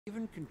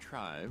Even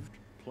contrived,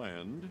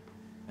 planned,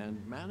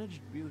 and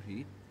managed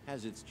beauty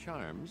has its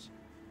charms,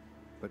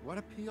 but what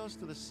appeals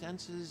to the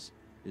senses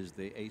is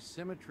the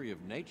asymmetry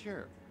of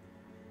nature.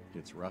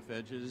 Its rough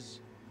edges,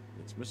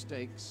 its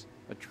mistakes,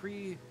 a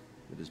tree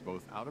that is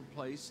both out of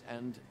place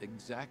and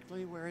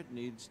exactly where it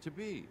needs to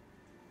be.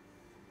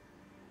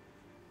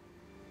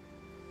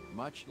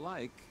 Much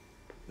like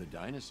the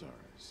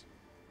dinosaurs.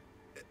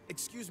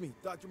 Excuse me,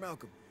 Dr.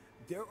 Malcolm.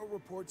 There are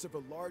reports of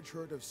a large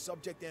herd of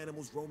subject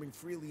animals roaming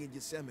freely in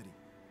Yosemite.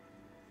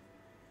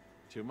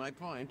 To my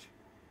point,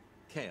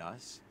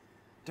 chaos.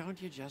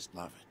 Don't you just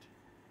love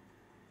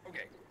it?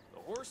 Okay.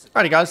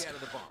 Alrighty guys,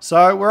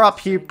 so we're up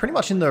here pretty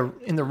much in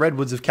the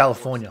redwoods of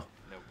California.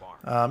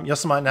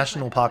 Yosemite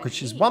National Park,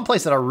 which is one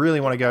place that I really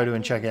want to go to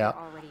and check out.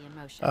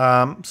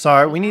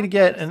 So we need to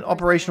get an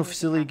operational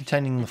facility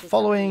containing the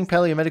following: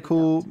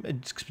 paleomedical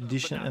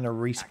expedition and a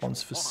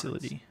response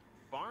facility.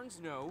 Barnes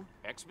no,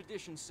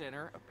 expedition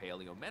center, a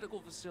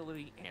paleomedical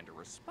facility, and a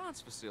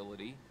response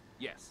facility.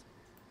 Yes.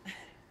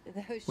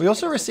 We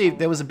also received,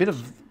 there was a bit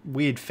of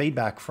weird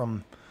feedback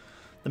from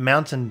the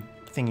mountain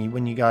thingy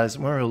when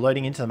we were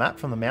loading into the map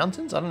from the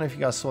mountains. I don't know if you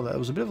guys saw that. It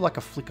was a bit of like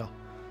a flicker.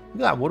 Look at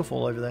that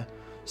waterfall over there.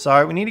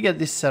 So we need to get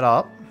this set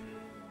up.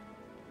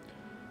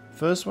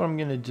 First, what I'm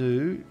going to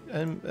do,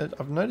 and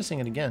I'm noticing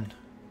it again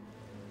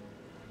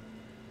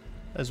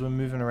as we're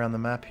moving around the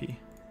map here.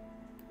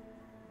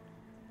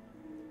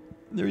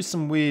 There is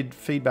some weird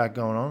feedback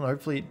going on.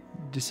 Hopefully it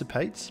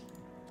dissipates.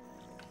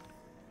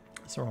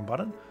 That's the wrong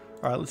button.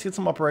 Alright, let's get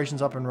some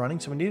operations up and running.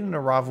 So we need an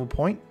arrival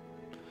point.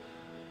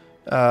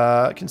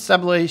 Can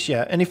establish,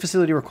 yeah, any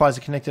facility requires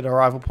a connected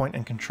arrival point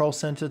and control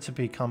center to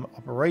become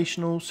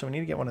operational. So we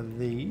need to get one of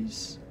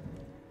these.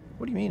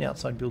 What do you mean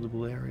outside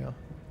buildable area?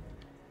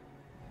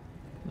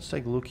 Let's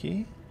take a look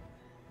here.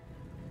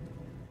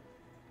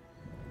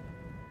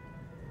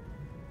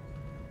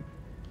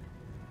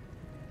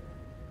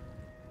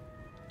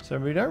 So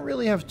we don't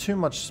really have too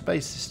much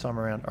space this time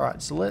around.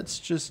 Alright, so let's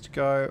just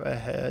go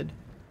ahead.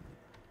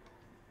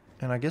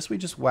 And I guess we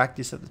just whack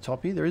this at the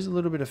top here. There is a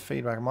little bit of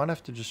feedback. I might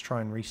have to just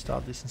try and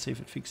restart this and see if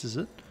it fixes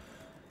it.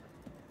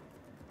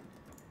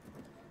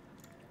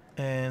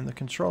 And the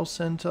control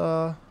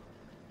center.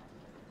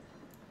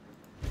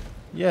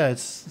 Yeah,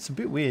 it's a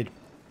bit weird.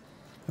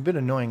 A bit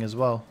annoying as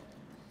well.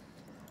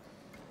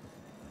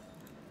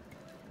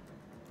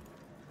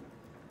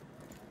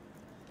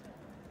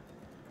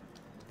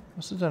 I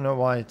also don't know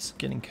why it's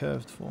getting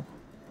curved for.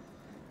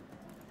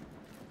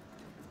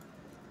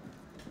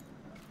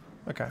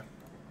 Okay.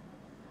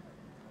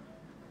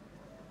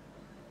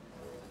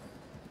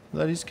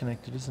 That is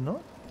connected, is it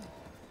not?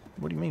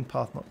 What do you mean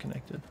path not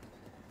connected?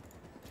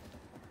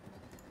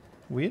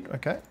 Weird,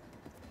 okay.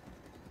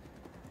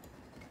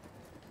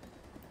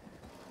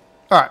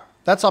 Alright,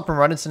 that's up and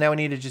running, so now we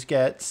need to just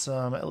get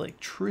some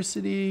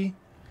electricity.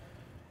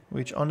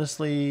 Which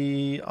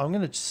honestly, I'm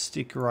going to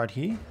stick right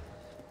here.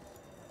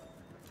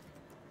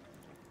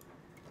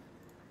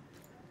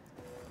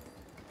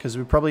 Because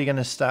we're probably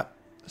going to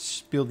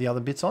build the other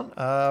bits on.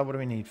 What do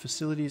we need?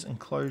 Facilities,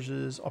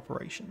 enclosures,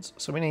 operations.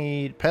 So we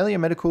need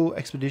paleomedical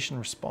expedition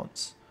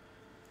response.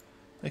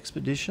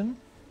 Expedition.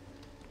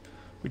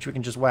 Which we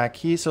can just whack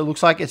here. So it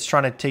looks like it's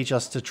trying to teach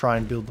us to try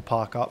and build the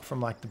park up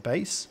from like the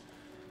base.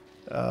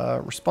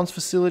 Response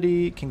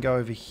facility can go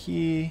over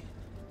here.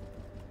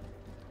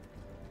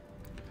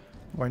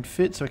 Won't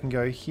fit, so we can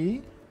go here.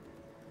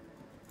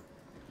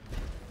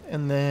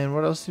 And then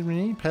what else did we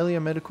need?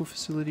 Paleomedical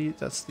facility.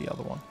 That's the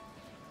other one.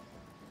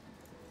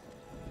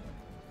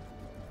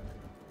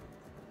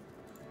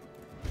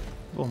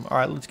 Boom.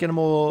 Alright, let's get them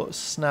all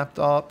snapped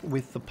up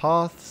with the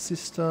path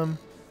system.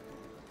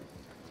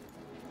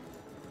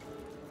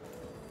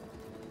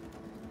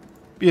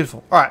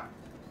 Beautiful. Alright.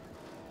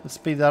 Let's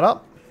speed that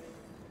up.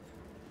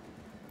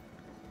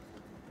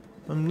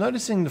 I'm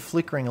noticing the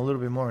flickering a little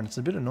bit more and it's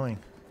a bit annoying.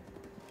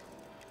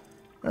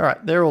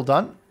 Alright, they're all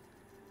done.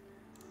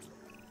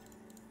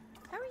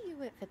 How are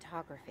you at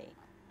photography?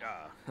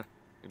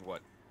 In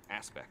what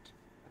aspect?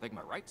 I think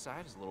my right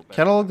side is a little better.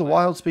 Catalog the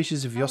wild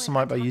species of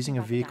Yosemite by using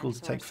a vehicle to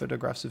take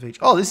photographs of each.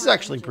 Oh, this is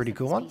actually a pretty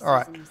cool one.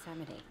 Alright.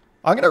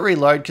 I'm going to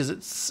reload because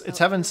it's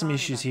having some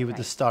issues here with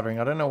the stuttering.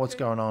 I don't know what's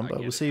going on, but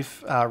we'll see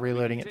if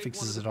reloading it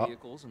fixes it up.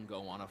 And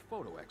go on a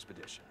photo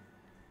expedition.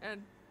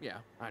 And yeah,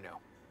 I know.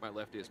 My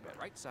left is bad.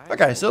 Right side.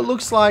 Okay, so it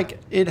looks like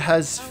it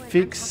has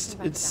fixed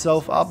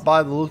itself up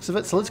by the looks of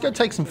it. So let's go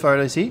take some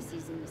photos here.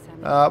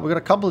 We've got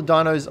a couple of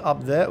dinos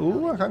up there.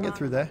 Ooh, I can't get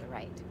through there.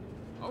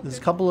 There's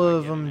a couple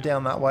of them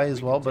down that way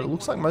as well, but it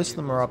looks like most of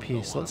them are up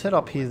here. So let's head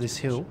up here this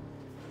hill.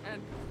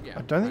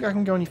 I don't think I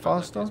can go any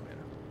faster.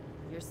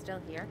 You're still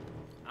here?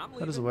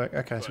 How does it work?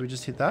 Okay, so we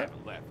just hit that.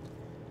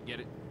 Get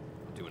it?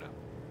 Do it up.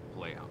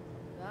 Play out.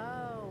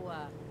 Oh.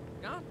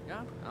 Gone.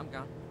 I'm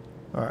gone.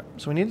 Alright,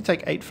 so we need to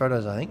take 8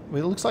 photos, I think.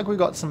 It looks like we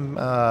got some,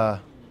 I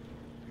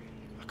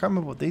can't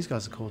remember what these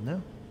guys are called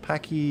now.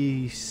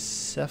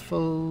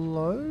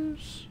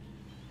 Pachycephalos?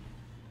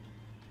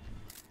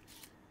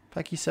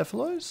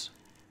 Pachycephalos?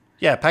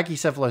 Yeah,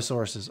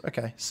 Pachycephalosauruses.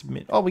 Okay,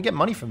 submit. Oh, we get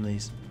money from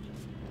these.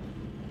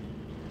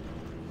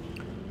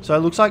 So it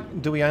looks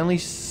like, do we only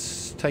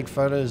take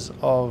photos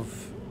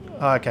of...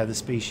 Oh, okay, the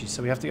species.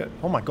 So we have to go...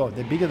 Oh my god,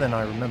 they're bigger than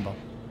I remember.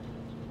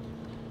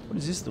 What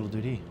is this little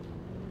dude here?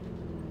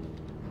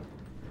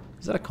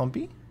 Is that a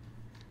compy?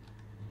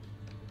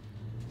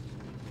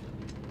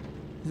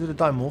 Is it a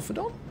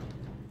dimorphodon?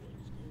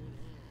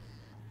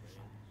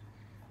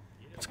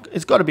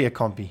 It's got to be a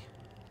compy.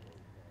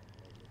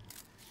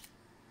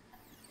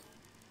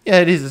 Yeah,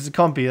 it is. It's a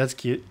compy. That's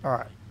cute.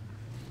 Alright.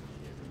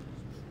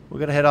 We're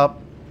going to head up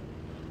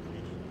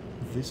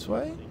this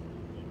way.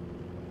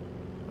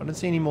 I don't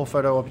see any more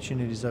photo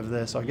opportunities over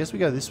there, so I guess we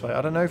go this way.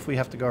 I don't know if we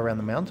have to go around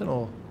the mountain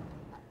or...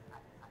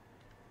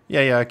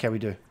 Yeah, okay, we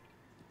do.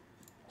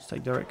 Let's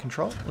take direct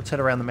control. Let's head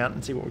around the mountain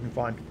and see what we can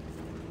find.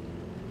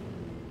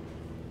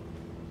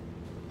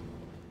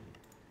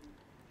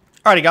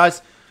 Alrighty,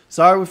 guys.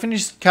 So we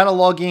finished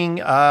cataloging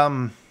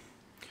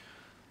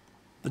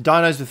the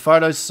dinos with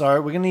photos,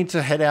 so we're going to need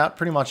to head out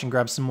pretty much and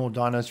grab some more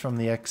dinos from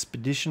the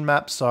expedition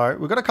map. So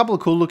we've got a couple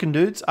of cool looking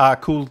dudes,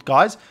 cool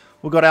guys.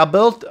 We've got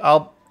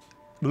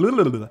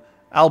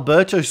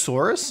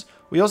Albertosaurus.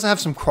 We also have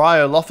some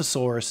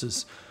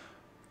Cryolophosauruses.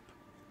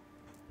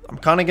 I'm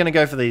kind of going to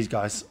go for these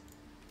guys.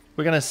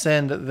 We're going to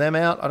send them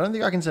out. I don't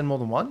think I can send more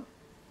than one.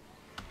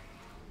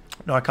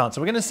 No, I can't. So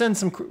we're going to send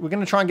some. We're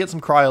going to try and get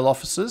some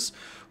Cryolophuses.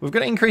 We've got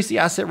to increase the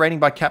asset rating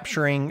by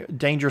capturing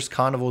dangerous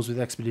carnivores with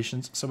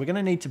expeditions. So we're going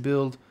to need to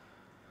build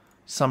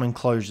some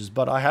enclosures.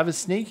 But I have a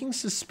sneaking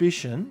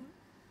suspicion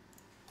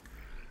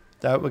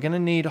that we're going to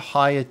need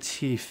higher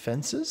tier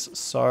fences.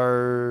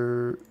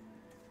 So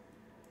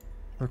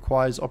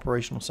requires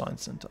operational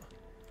science center.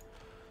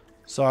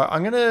 So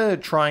I'm going to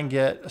try and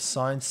get a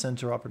science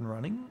center up and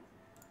running.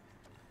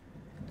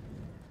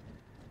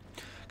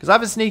 Because I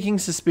have a sneaking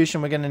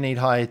suspicion we're going to need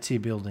higher tier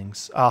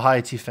buildings,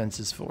 higher tier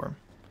fences for them.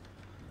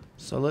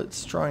 So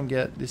let's try and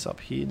get this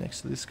up here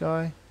next to this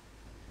guy.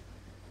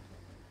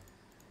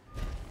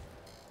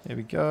 There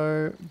we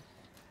go.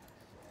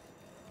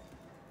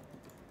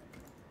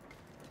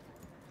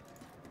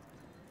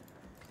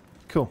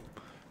 Cool.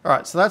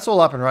 Alright, so that's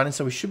all up and running.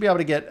 So we should be able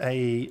to get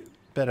a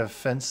better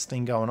fence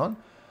thing going on.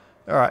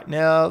 Alright,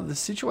 now the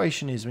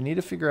situation is we need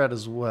to figure out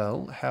as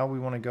well how we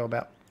want to go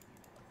about...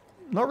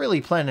 Not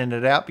really planning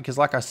it out because,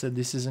 like I said,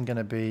 this isn't going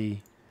to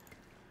be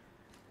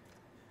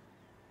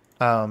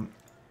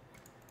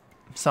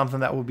something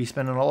that we'll be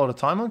spending a lot of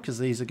time on because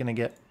these are going to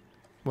get...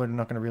 We're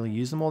not going to really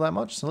use them all that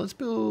much. So let's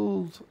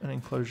build an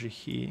enclosure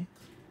here.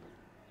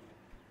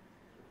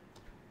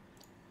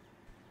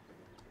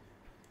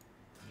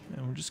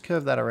 And we'll just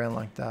curve that around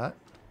like that.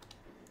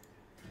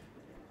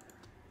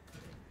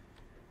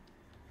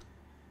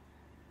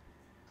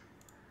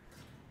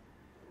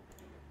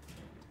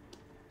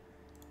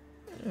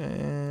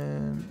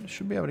 And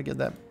should be able to get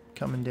that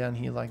coming down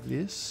here like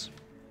this.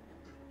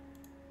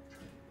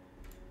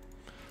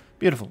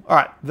 Beautiful. All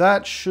right,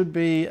 that should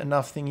be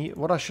enough thingy.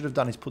 What I should have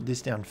done is put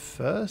this down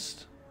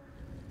first.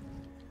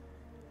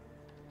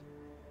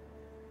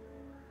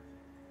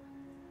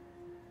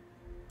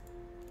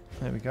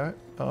 There we go.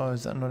 Oh,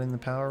 is that not in the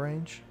power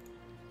range?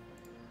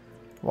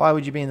 Why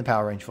would you be in the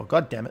power range for?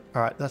 God damn it.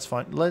 All right, that's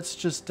fine. Let's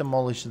just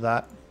demolish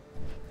that.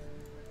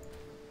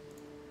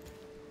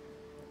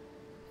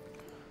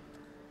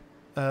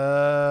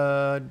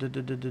 I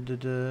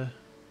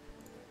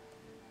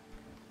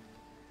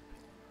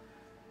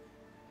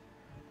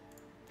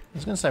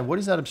was going to say, what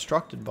is that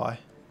obstructed by?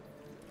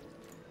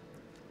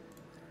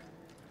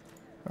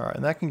 Alright,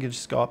 and that can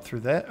just go up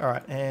through there.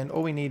 Alright, and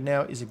all we need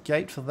now is a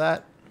gate for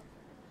that.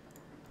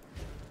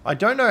 I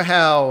don't know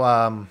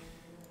how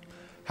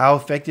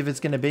effective it's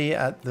going to be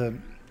at the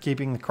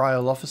keeping the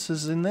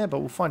Cryolophuses in there, but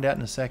we'll find out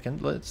in a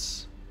second.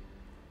 Let's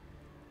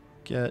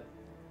get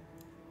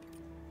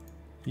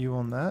you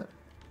on that.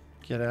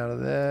 Get out of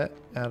there,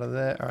 out of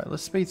there. Alright,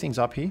 let's speed things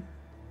up here.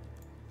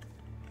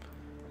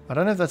 I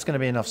don't know if that's going to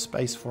be enough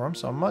space for them,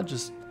 so I might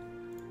just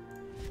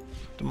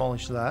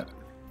demolish that.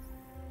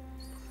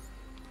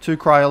 2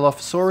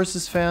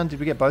 Cryolophosauruses found. Did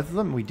we get both of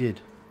them? We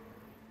did.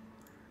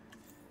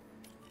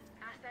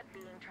 Asset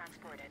being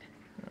transported.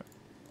 Right.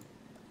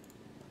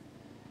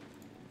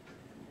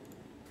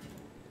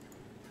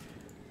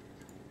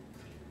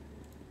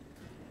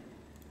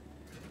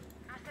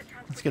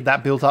 Let's get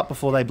that built up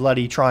before they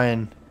bloody try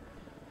and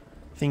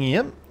thingy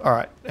him.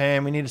 Alright,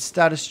 and we need a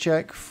status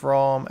check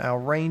from our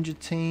ranger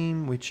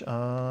team, which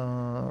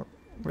are...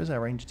 Where's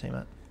our ranger team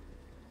at?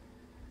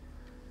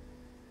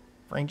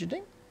 Ranger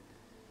team?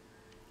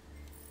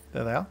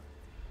 There they are.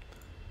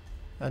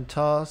 And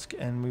task,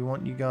 and we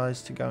want you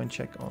guys to go and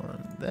check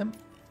on them.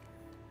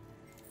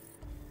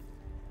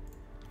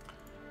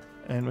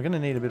 And we're going to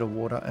need a bit of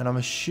water, and I'm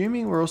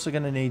assuming we're also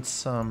going to need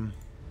some...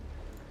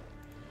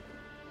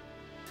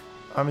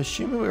 I'm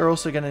assuming we're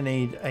also going to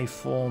need a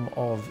form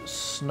of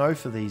snow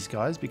for these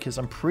guys, because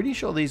I'm pretty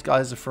sure these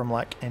guys are from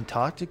like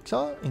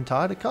Antarctica.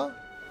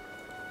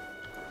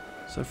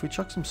 So if we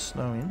chuck some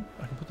snow in,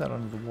 I can put that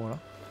under the water.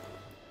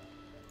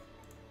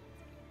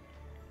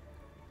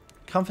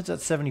 Comfort's at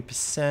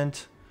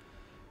 70%.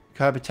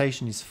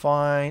 Cohabitation is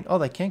fine. Oh,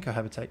 they can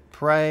cohabitate.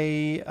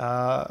 Prey,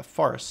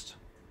 forest.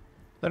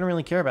 They don't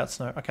really care about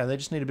snow. Okay, they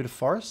just need a bit of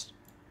forest.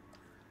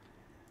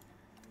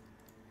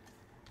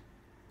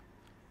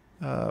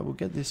 We'll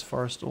get this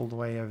forest all the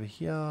way over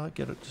here.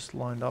 Get it just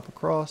lined up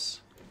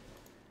across.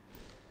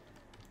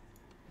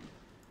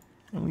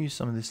 And we'll use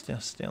some of this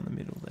just down the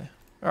middle there.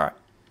 Alright.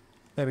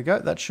 There we go.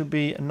 That should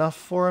be enough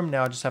for them.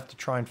 Now I just have to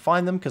try and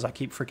find them because I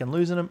keep freaking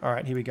losing them.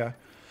 Alright, here we go.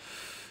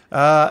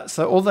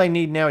 So all they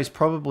need now is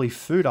probably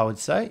food, I would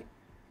say.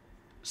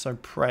 So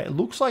prey. It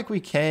looks like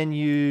we can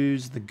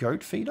use the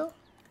goat feeder.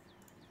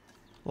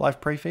 Live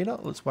prey feeder.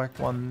 Let's whack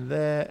one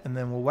there. And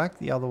then we'll whack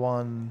the other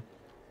one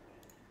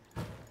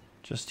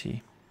just here.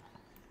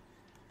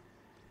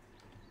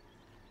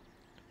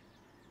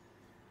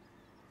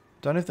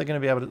 Don't know if they're going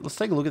to be able to... Let's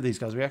take a look at these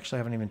guys. We actually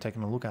haven't even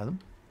taken a look at them.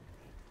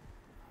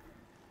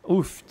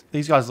 Oof.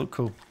 These guys look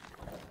cool.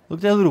 Look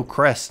at their little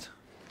crest.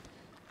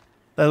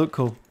 They look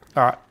cool.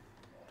 Alright.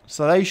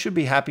 So they should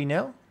be happy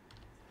now.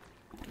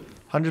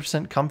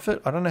 100%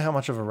 comfort. I don't know how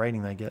much of a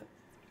rating they get.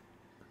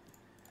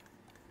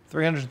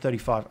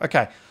 335.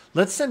 Okay.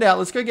 Let's send out...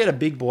 Let's go get a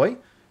big boy.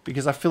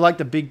 Because I feel like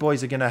the big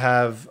boys are going to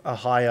have a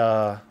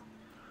higher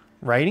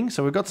rating.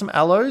 So we've got some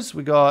aloes.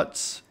 We got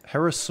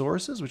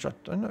herosauruses, which I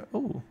don't know.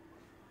 Oh.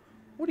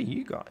 What are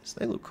you guys?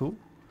 They look cool.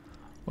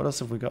 What else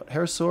have we got?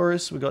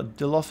 Herosaurus. We've got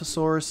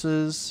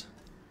Dilophosauruses.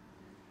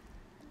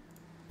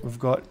 We've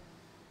got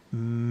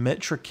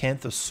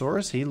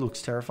Metracanthosaurus. He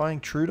looks terrifying.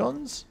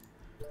 Troodons.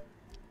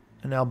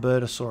 And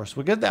Albertosaurus.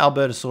 We'll get the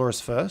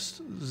Albertosaurus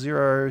first.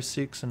 0,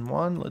 6, and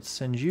 1. Let's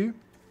send you.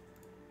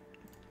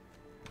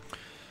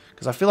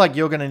 Because I feel like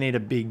you're going to need a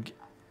big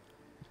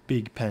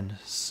pen.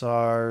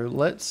 So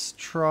let's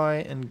try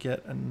and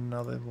get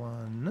another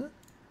one.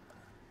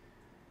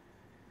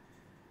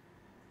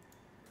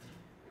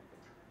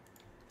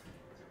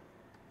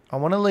 I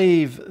want to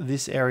leave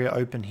this area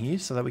open here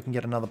so that we can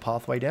get another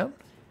pathway down.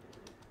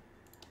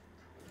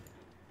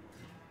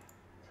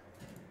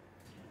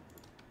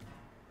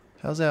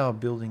 How's our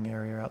building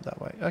area out that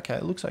way? Okay,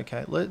 it looks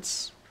okay.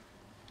 Let's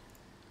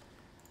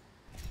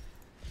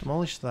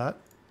demolish that.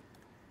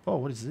 Oh,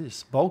 what is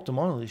this? Bulk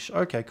demolish.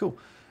 Okay, cool.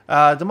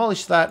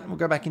 Demolish that. We'll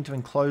go back into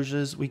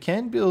enclosures. We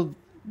can build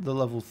the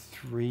level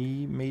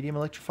 3 medium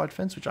electrified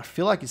fence, which I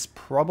feel like is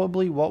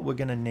probably what we're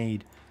going to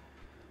need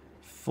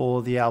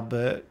for the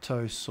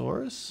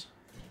Albertosaurus.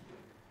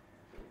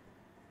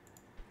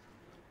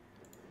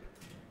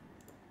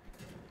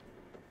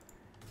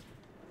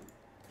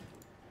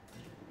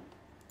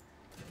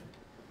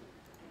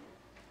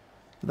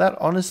 That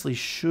honestly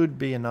should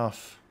be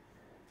enough.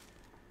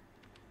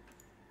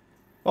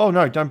 Oh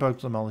no, don't bulk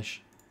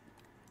demolish.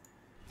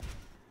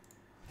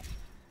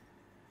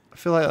 I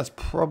feel like that's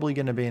probably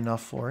going to be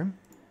enough for him.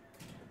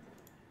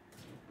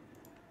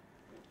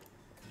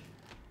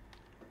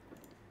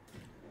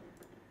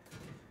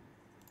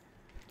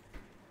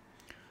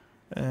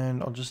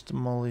 And I'll just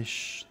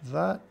demolish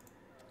that.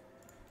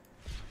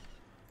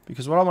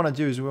 Because what I want to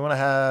do is we want to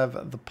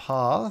have the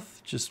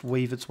path just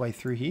weave its way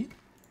through here.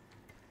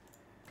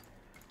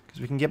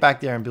 Because we can get back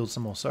there and build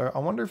some more. So I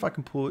wonder if I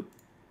can put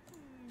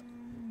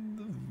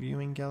the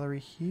viewing gallery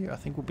here. I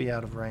think we'll be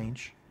out of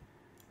range.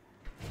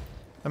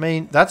 I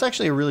mean, that's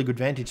actually a really good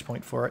vantage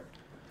point for it.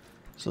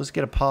 So let's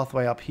get a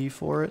pathway up here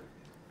for it.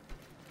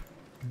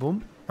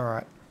 Boom.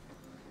 Alright.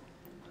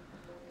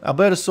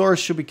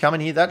 Albertosaurus should be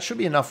coming here. That should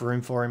be enough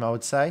room for him, I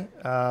would say.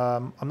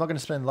 I'm not going to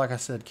spend, like I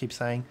said, keep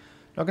saying,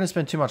 not going to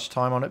spend too much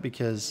time on it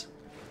because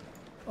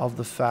of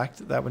the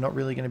fact that we're not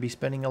really going to be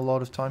spending a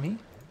lot of time here.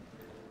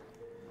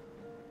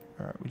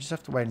 Alright, we just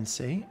have to wait and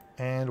see.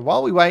 And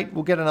while we wait,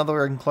 we'll get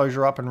another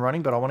enclosure up and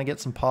running, but I want to get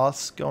some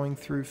paths going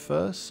through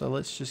first. So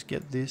let's just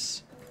get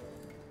this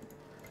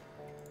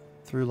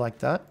through like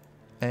that.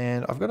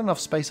 And I've got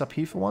enough space up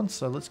here for one,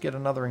 so let's get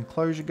another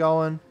enclosure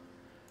going.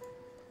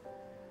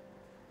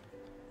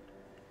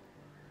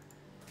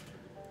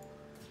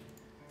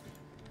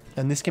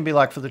 And this can be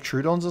like for the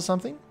Troodons or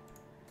something.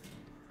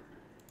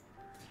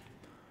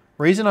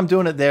 Reason I'm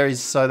doing it there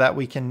is so that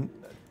we can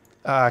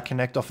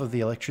connect off of the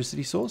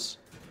electricity source.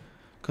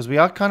 Because we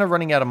are kind of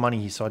running out of money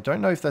here, so I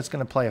don't know if that's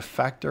going to play a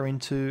factor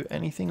into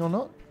anything or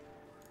not.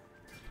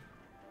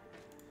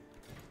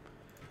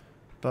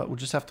 But we'll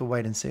just have to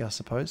wait and see, I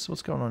suppose.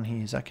 What's going on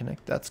here? Is that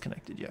connected? That's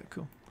connected. Yeah,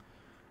 cool.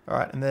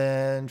 Alright, and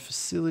then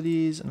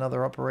facilities,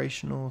 another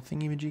operational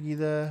thingy-majiggy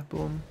there.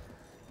 Boom.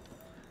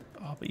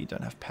 Oh, but you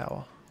don't have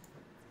power.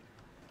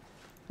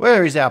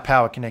 Where is our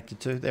power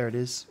connected to? There it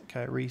is.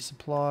 Okay,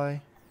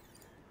 resupply.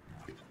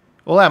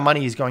 All our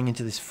money is going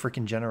into this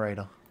freaking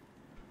generator.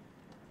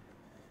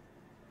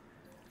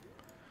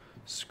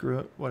 Screw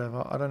it,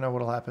 whatever. I don't know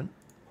what'll happen.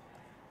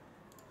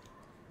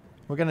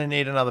 We're going to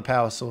need another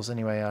power source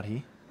anyway out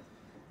here.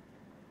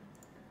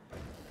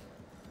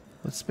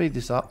 Let's speed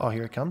this up. Oh,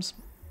 here it comes.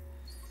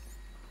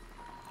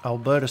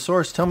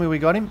 Albertosaurus, tell me we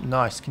got him.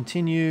 Nice.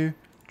 Continue.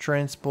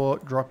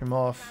 Transport. Drop him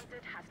off.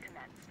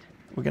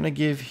 We're going to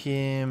give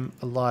him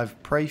a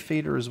live prey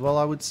feeder as well,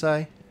 I would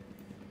say.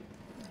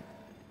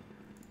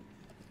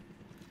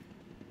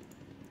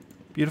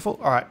 Beautiful.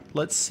 Alright,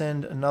 let's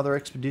send another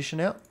expedition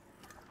out.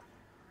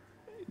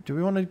 Do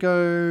we want to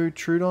go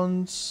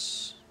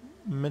Troodons,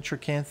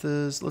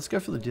 Metrocanthers? Let's go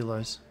for the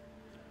Dillos.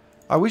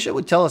 I wish it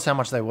would tell us how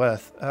much they're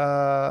worth.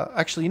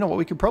 Actually, you know what?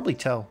 We could probably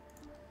tell.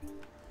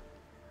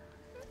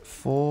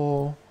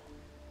 4,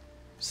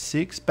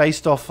 6,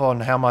 based off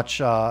on how much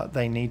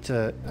they need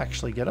to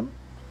actually get them.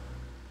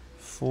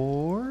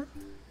 4.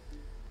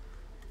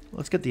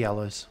 Let's get the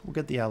Allos. We'll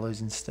get the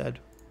Allos instead.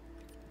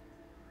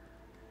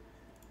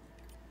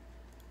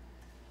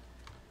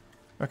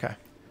 Okay.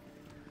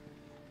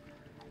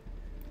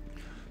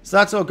 So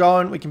that's all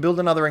going. We can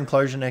build another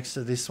enclosure next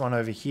to this one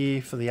over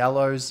here for the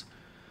Allos.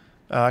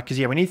 Because,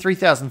 yeah, we need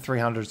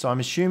 3,300. So I'm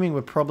assuming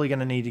we're probably going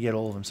to need to get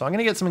all of them. So I'm going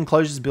to get some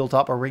enclosures built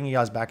up. I'll bring you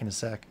guys back in a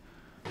sec.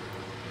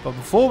 But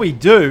before we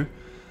do,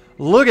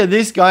 look at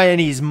this guy and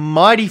his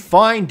mighty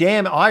fine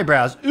damn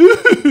eyebrows.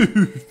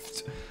 Ooh!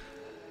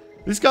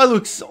 This guy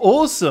looks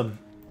awesome.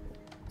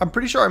 I'm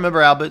pretty sure I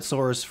remember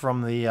Albertosaurus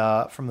from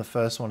the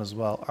first one as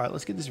well. All right,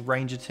 let's get this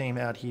ranger team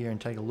out here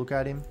and take a look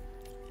at him.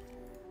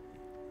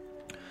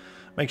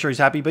 Make sure he's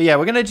happy. But yeah,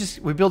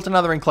 we built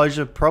another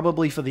enclosure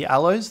probably for the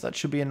Allos. That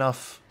should be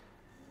enough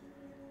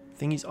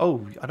thingies.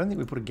 Oh, I don't think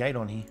we put a gate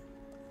on here.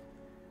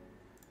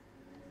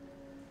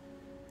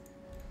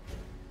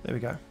 There we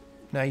go.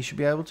 Now you should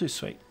be able to.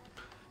 Sweet.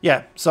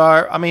 Yeah, so,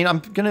 I mean, I'm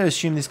going to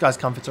assume this guy's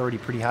comfort's already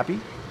pretty happy.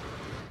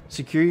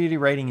 Security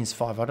rating is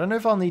 5. I don't know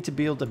if I'll need to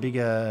build a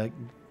bigger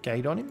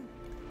gate on him.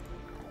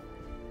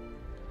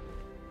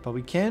 But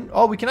we can.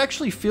 Oh, we can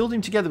actually field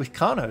him together with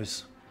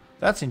Carnos.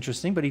 That's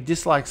interesting, but he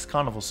dislikes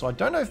carnivals, so I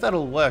don't know if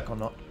that'll work or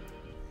not.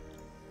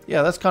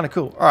 Yeah, that's kind of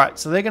cool. All right,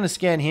 so they're going to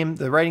scan him.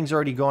 The rating's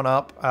already gone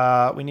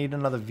up. We need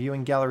another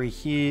viewing gallery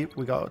here.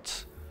 We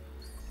got...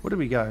 Where did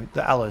we go?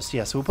 The Allos.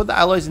 Yeah, so we'll put the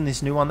Allos in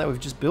this new one that we've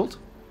just built.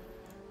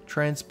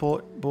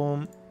 Transport.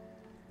 Boom.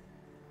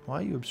 Why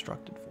are you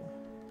obstructed for?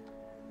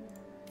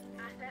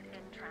 Asset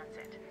in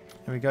transit.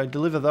 There we go.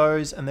 Deliver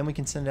those, and then we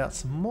can send out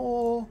some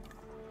more.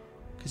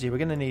 Because, yeah, we're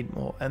going to need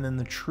more. And then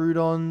the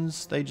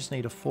Troodons, they just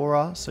need a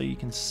 4er, so you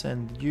can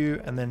send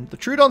you. And then the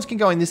Troodons can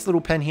go in this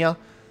little pen here.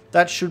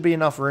 That should be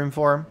enough room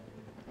for them.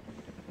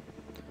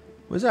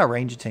 Where's our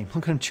ranger team?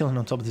 Look at them chilling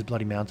on top of this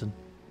bloody mountain.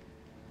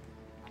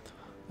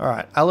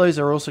 Alright, Allos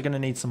are also going to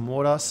need some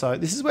water. So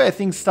this is where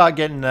things start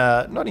getting,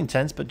 not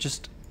intense, but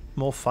just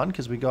more fun.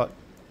 Because we got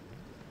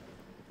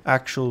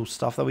actual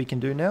stuff that we can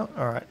do now.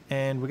 Alright,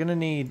 and we're going to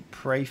need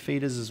prey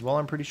feeders as well,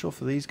 I'm pretty sure,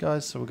 for these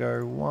guys. So we'll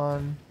go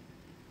 1...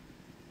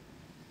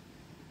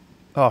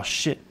 Oh,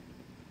 shit.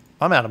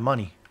 I'm out of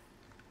money.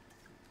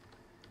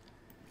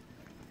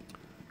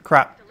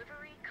 Crap.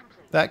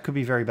 That could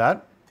be very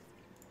bad.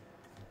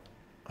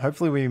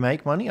 Hopefully we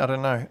make money. I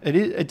don't know.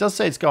 It does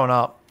say it's going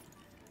up.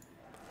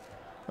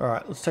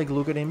 Alright, let's take a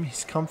look at him.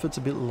 His comfort's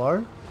a bit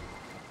low.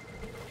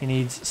 He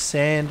needs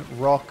sand,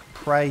 rock,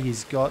 prey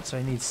he's got. So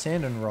he needs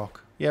sand and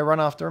rock. Yeah, run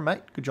after him,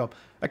 mate. Good job.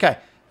 Okay.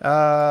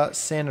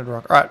 Sand and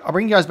rock. Alright, I'll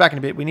bring you guys back in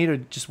a bit. We need to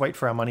just wait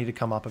for our money to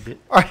come up a bit.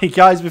 Alright,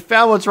 guys, we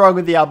found what's wrong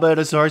with the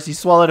Albertosaurus. He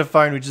swallowed a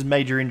phone, which is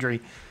major injury.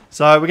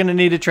 So we're going to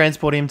need to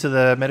transport him to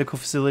the medical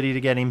facility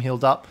to get him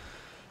healed up.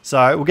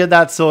 So we'll get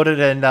that sorted,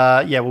 and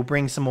yeah, we'll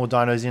bring some more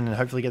dinos in and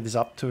hopefully get this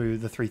up to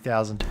the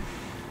 3,000.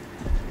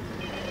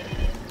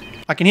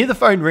 I can hear the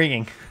phone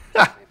ringing.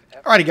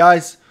 Alrighty,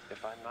 guys.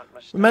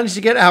 We managed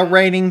to get our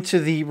rating to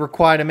the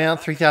required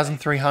amount,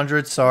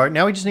 3,300. So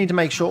now we just need to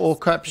make sure all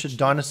captured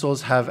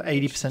dinosaurs have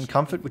 80%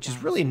 comfort, which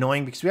is really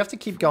annoying because we have to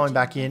keep going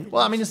back in.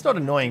 Well, I mean, it's not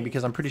annoying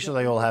because I'm pretty sure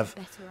they all have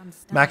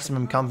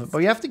maximum comfort, but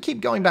we have to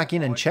keep going back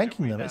in and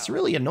checking them. It's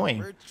really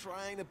annoying.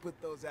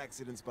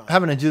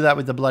 Having to do that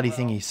with the bloody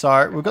thingy.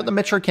 So we've got the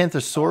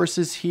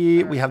Metrocanthosauruses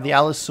here. We have the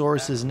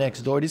Allosauruses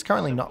next door. It is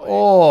currently not...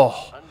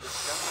 Oh!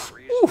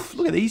 Oof,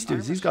 look at these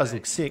dudes. These guys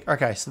look sick.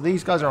 Okay, so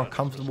these guys are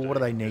uncomfortable. What do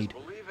they need?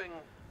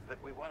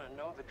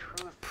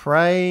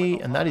 Prey,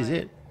 and that is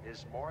it.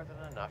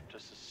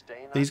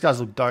 These guys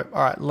look dope.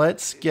 All right,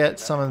 let's get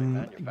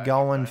some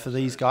going for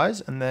these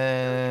guys, and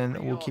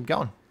then we'll keep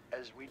going.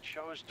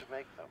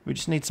 We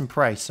just need some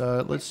prey,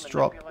 so let's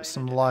drop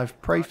some live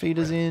prey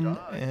feeders in,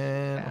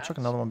 and I'll chuck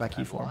another one back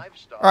here for them.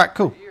 All right,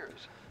 cool.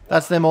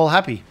 That's them all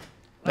happy.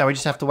 Now we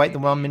just have to wait the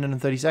 1 minute and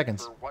 30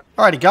 seconds.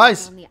 Alrighty,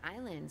 guys.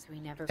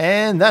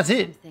 And that's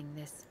it.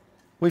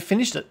 We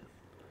finished it.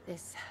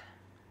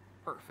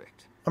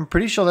 Perfect. I'm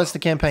pretty sure that's the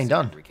campaign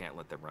done. We can't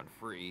let them run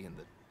free, and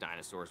the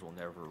dinosaurs will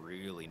never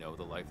really know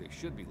the life they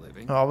should be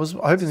living. Oh, I was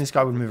hoping this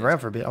guy would move around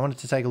for a bit. I wanted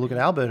to take a look at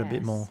Albert a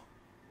bit more.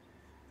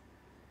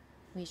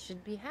 We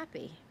should be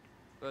happy.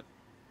 But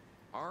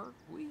are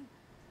we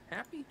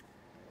happy?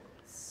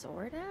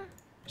 Sorta?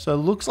 So it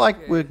looks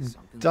like we're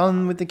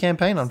done with the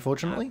campaign,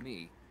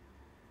 unfortunately.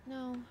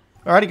 No.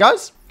 Alrighty,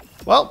 guys.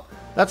 Well,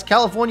 that's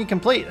California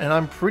complete, and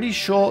I'm pretty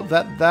sure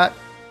that that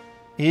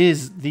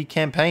is the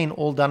campaign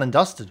all done and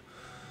dusted.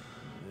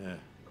 Yeah,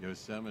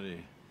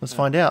 Yosemite. Let's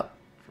find out.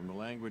 From the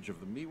language of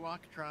the Miwok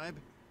tribe,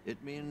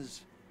 it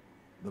means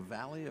the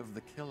Valley of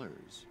the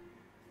Killers.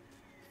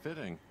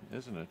 Fitting,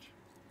 isn't it?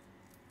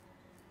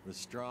 The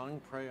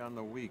strong prey on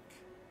the weak.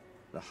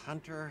 The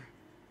hunter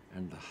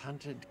and the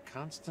hunted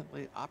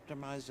constantly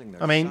optimizing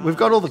their I mean, we've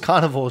got all the size,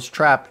 carnivores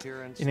trapped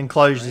appearance, in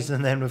enclosures, strength,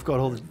 and then we've got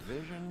all the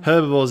vision,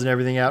 herbivores and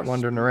everything out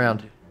wandering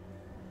around.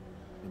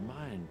 the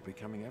mind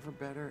becoming ever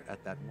better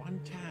at that one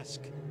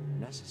task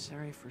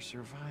necessary for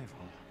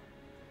survival.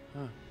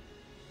 Huh.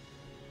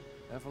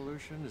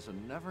 Evolution is a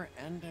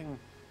never-ending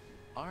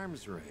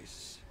arms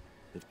race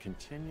that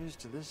continues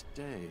to this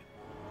day.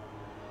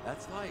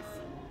 That's life.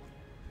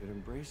 It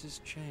embraces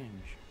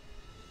change.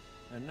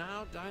 And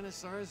now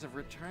dinosaurs have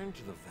returned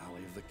to the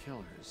Valley of the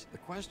Killers. The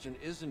question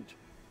isn't,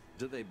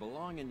 do they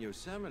belong in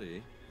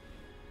Yosemite?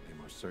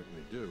 They most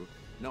certainly do.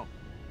 No,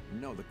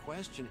 the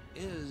question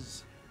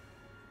is,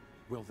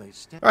 will they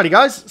stay? Alrighty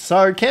guys,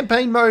 so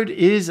campaign mode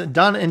is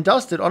done and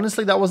dusted.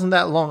 Honestly, that wasn't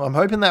that long. I'm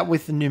hoping that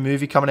with the new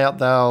movie coming out,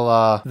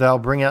 they'll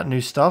bring out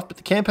new stuff, but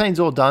the campaign's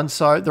all done.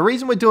 So the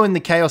reason we're doing the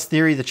Chaos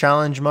Theory, the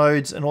challenge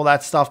modes, and all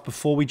that stuff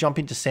before we jump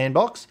into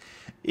Sandbox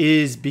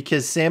is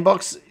because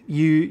Sandbox,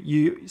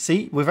 you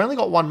see, we've only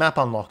got one map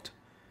unlocked.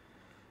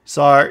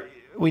 So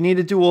we need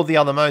to do all the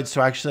other modes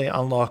to actually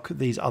unlock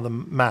these other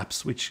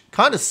maps, which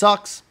kind of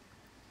sucks,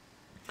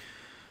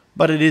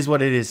 but it is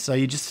what it is. So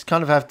you just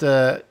kind of have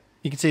to,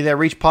 you can see there,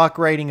 reach park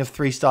rating of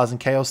 3 stars in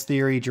Chaos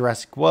Theory,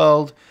 Jurassic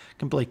World,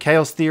 complete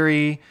Chaos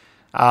Theory.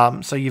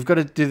 So you've got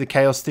to do the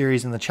Chaos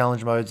Theories and the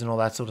challenge modes and all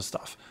that sort of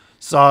stuff.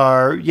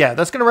 So yeah,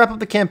 that's going to wrap up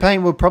the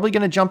campaign. We're probably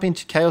going to jump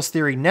into Chaos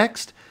Theory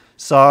next.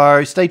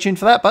 So stay tuned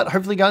for that. But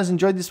hopefully you guys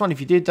enjoyed this one. If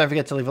you did, don't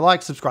forget to leave a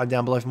like, subscribe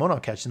down below for more, and I'll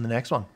catch you in the next one.